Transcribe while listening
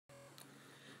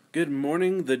Good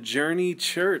morning, the Journey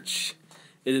Church.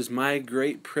 It is my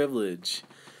great privilege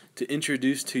to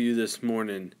introduce to you this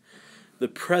morning the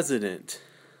president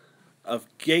of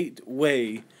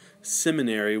Gateway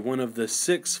Seminary, one of the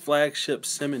 6 flagship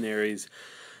seminaries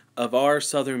of our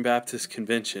Southern Baptist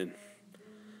Convention.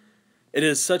 It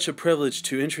is such a privilege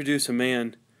to introduce a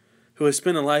man who has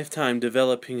spent a lifetime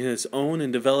developing his own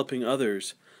and developing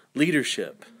others'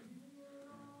 leadership,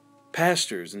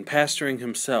 pastors and pastoring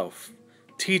himself,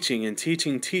 teaching and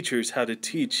teaching teachers how to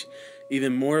teach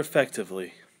even more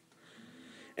effectively.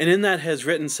 And in that has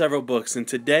written several books, and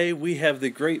today we have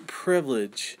the great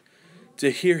privilege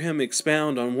to hear him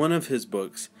expound on one of his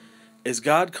books, Is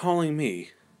God Calling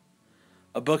Me?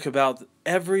 A book about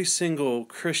every single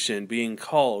Christian being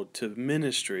called to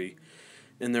ministry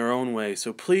in their own way.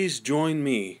 So please join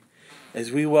me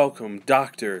as we welcome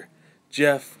Dr.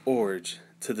 Jeff Iorg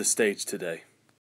to the stage today.